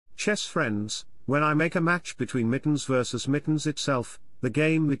chess friends, when I make a match between Mittens versus Mittens itself, the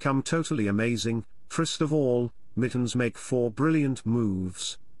game become totally amazing. First of all, Mittens make 4 brilliant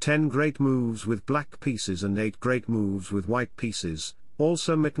moves, 10 great moves with black pieces and 8 great moves with white pieces.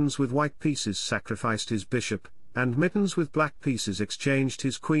 Also Mittens with white pieces sacrificed his bishop, and Mittens with black pieces exchanged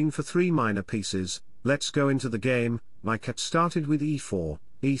his queen for 3 minor pieces. Let's go into the game. My cat started with e4,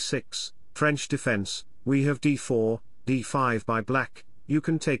 e6, French defense. We have d4, d5 by black. You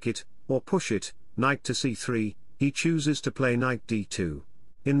can take it, or push it, knight to c3, he chooses to play knight d2.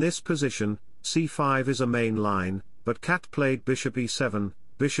 In this position, c5 is a main line, but cat played bishop e7,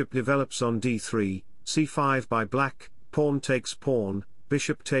 bishop develops on d3, c5 by black, pawn takes pawn,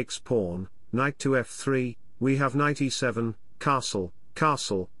 bishop takes pawn, knight to f3, we have knight e7, castle,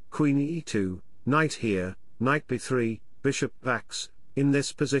 castle, queen e2, knight here, knight b3, bishop backs. In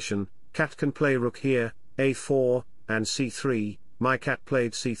this position, cat can play rook here, a4, and c3, my cat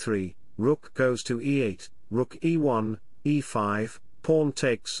played c3, rook goes to e8, rook e1, e5, pawn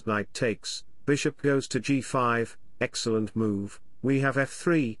takes, knight takes, bishop goes to g5, excellent move, we have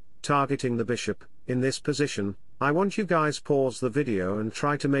f3, targeting the bishop. In this position, I want you guys pause the video and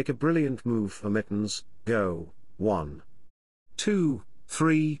try to make a brilliant move for Mittens. Go. 1, 2,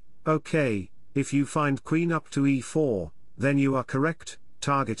 3, okay, if you find queen up to e4, then you are correct,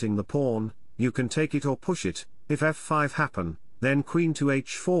 targeting the pawn, you can take it or push it. If f5 happen, then queen to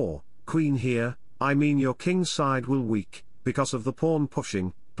h4, queen here, I mean your king side will weak, because of the pawn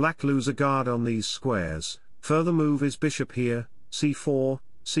pushing, black lose a guard on these squares. Further move is bishop here, c4,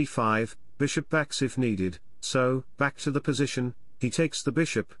 c5, bishop backs if needed, so, back to the position, he takes the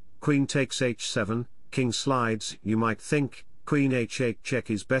bishop, queen takes h7, king slides. You might think, queen h8 check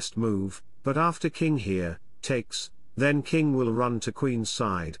is best move, but after king here, takes, then king will run to queen's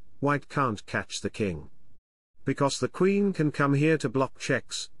side, white can't catch the king. Because the queen can come here to block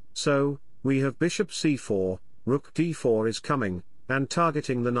checks, so, we have bishop c4, rook d4 is coming, and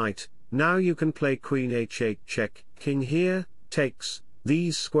targeting the knight. Now you can play queen h8 check, king here, takes,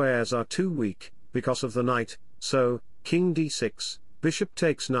 these squares are too weak, because of the knight, so, king d6, bishop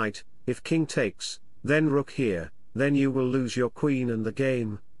takes knight, if king takes, then rook here, then you will lose your queen and the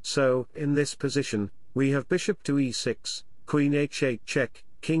game, so, in this position, we have bishop to e6, queen h8 check,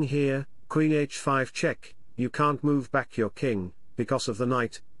 king here, queen h5 check, you can't move back your king, because of the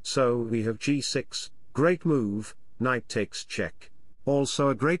knight, so we have g6, great move, knight takes check. Also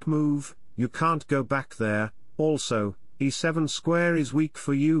a great move, you can't go back there, also, e7 square is weak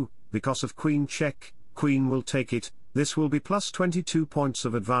for you, because of queen check, queen will take it, this will be plus 22 points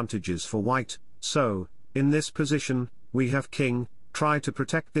of advantages for white, so, in this position, we have king, try to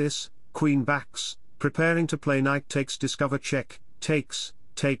protect this, queen backs, preparing to play knight takes discover check, takes,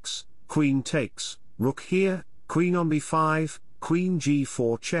 queen takes, rook here, queen on b5, queen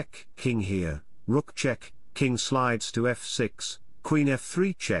g4 check, king here, rook check, king slides to f6, queen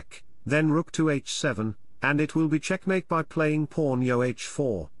f3 check, then rook to h7, and it will be checkmate by playing pawn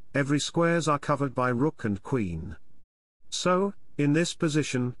h4, every squares are covered by rook and queen. So, in this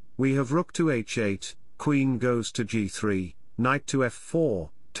position, we have rook to h8, queen goes to g3, knight to f4,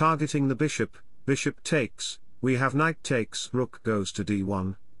 targeting the bishop, bishop takes, we have knight takes, rook goes to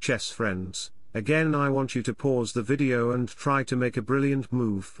d1, chess friends. Again I want you to pause the video and try to make a brilliant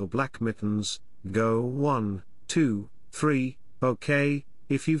move for black Mittens. Go. 1, 2, 3, okay,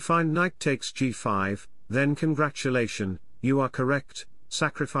 if you find knight takes g5, then congratulations, you are correct,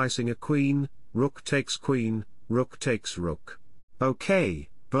 sacrificing a queen, rook takes queen, rook takes rook. Okay,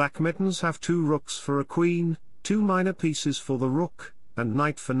 black Mittens have 2 rooks for a queen, 2 minor pieces for the rook, and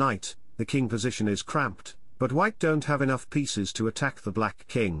knight for knight. The king position is cramped, but white don't have enough pieces to attack the black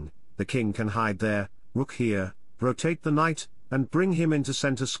king. The king can hide there, rook here, rotate the knight, and bring him into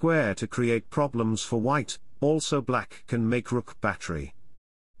center square to create problems for white. Also black can make rook battery.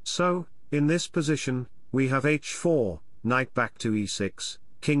 So, in this position, we have h4, knight back to e6,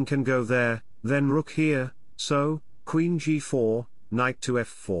 king can go there, then rook here, so, queen g4, knight to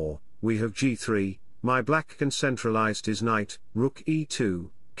f4, we have g3, my black can centralized his knight, rook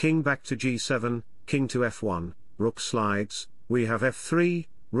e2, king back to g7, king to f1, rook slides, we have f3,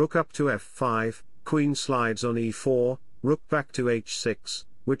 rook up to f5, queen slides on e4, rook back to h6,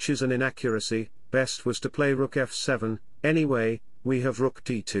 which is an inaccuracy, best was to play rook f7, anyway, we have rook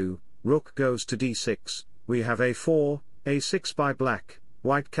d2, rook goes to d6, we have a4, a6 by black,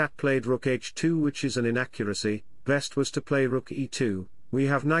 white cat played rook h2 which is an inaccuracy, best was to play rook e2, we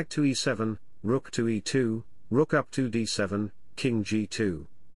have knight to e7, rook to e2, rook up to d7, king g2.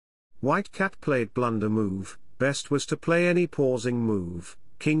 White cat played blunder move, best was to play any pausing move,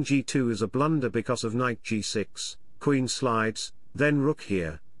 king g2 is a blunder because of knight g6, queen slides, then rook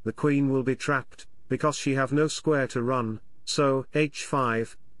here, the queen will be trapped, because she have no square to run, so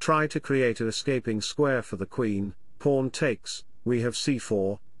h5, try to create a escaping square for the queen, pawn takes, we have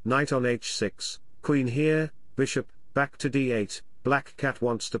c4, knight on h6, queen here, bishop, back to d8, black cat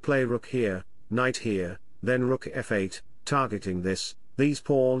wants to play rook here, knight here, then rook f8, targeting this, these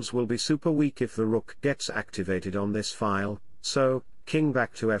pawns will be super weak if the rook gets activated on this file, so, king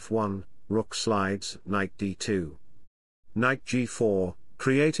back to f1, rook slides, knight d2. Knight g4,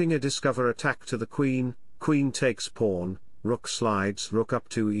 creating a discover attack to the queen, queen takes pawn, rook slides rook up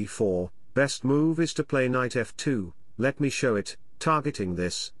to e4, best move is to play knight f2, let me show it, targeting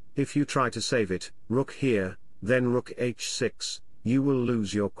this, if you try to save it, rook here, then rook h6, you will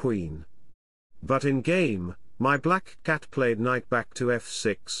lose your queen. But in game, my black cat played knight back to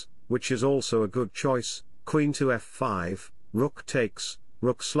f6, which is also a good choice, queen to f5, rook takes,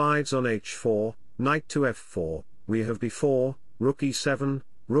 rook slides on h4, knight to f4, we have b4, rook e7,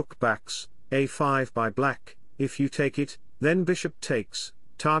 rook backs, a5 by black, if you take it, then bishop takes,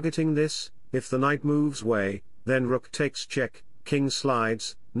 targeting this, if the knight moves way, then rook takes check, king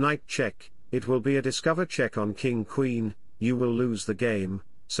slides, knight check, it will be a discover check on king queen, you will lose the game,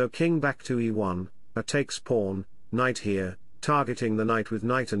 so king back to e1, a takes pawn, knight here, targeting the knight with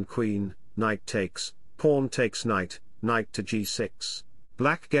knight and queen, knight takes, pawn takes knight, knight to g6.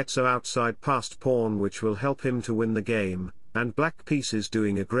 Black gets a outside passed pawn which will help him to win the game, and black piece is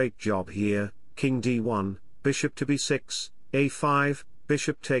doing a great job here, king d1, bishop to b6, a5,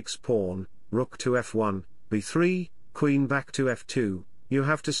 bishop takes pawn, rook to f1, b3, queen back to f2, you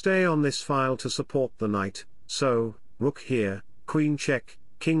have to stay on this file to support the knight, so, rook here, queen check,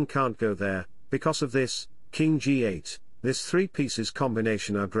 king can't go there, because of this, king g8, this three pieces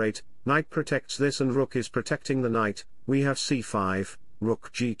combination are great, knight protects this and rook is protecting the knight, we have c5,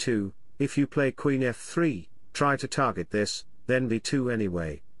 rook g2, if you play queen f3, try to target this, then b2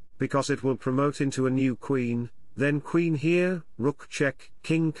 anyway, because it will promote into a new queen, then queen here, rook check,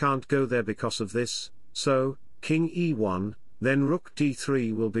 king can't go there because of this, so, king e1, then rook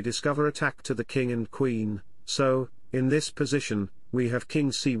d3 will be discover attack to the king and queen, so, in this position, we have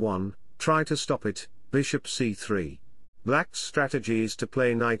king c1, try to stop it, bishop c3. Black's strategy is to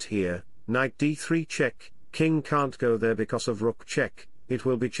play knight here, knight d3 check, king can't go there because of rook check, it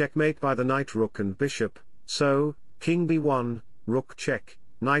will be checkmate by the knight rook and bishop, so, king b1, rook check,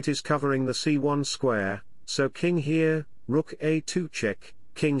 knight is covering the c1 square, so king here, rook a2 check,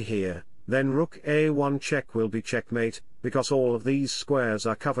 king here, then rook a1 check will be checkmate, because all of these squares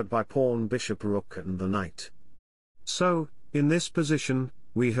are covered by pawn bishop rook and the knight. So, in this position,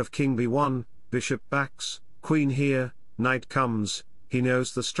 we have king b1, bishop backs, queen here, knight comes, he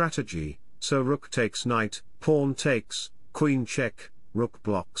knows the strategy, so rook takes knight, pawn takes, queen check, rook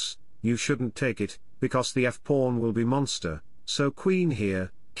blocks, you shouldn't take it, because the f-pawn will be monster, so queen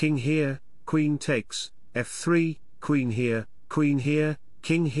here, king here, queen takes, f3, queen here,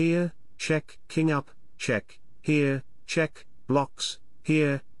 king here, check, king up, check, here, check, blocks,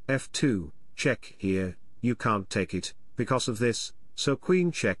 here, f2, check here, you can't take it, because of this, so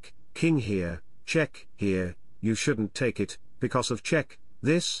queen check, king here, check, here, you shouldn't take it, because of check,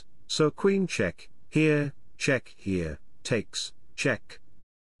 this, so queen check, here, check here, takes, check.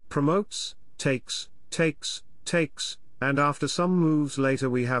 Promotes, takes, and after some moves later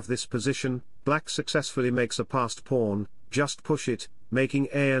we have this position, black successfully makes a passed pawn, just push it, making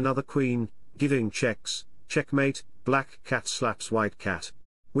a another queen, giving checks, checkmate, black cat slaps white cat.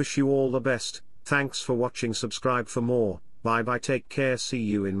 Wish you all the best, thanks for watching, subscribe for more, bye bye, take care, see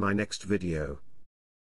you in my next video.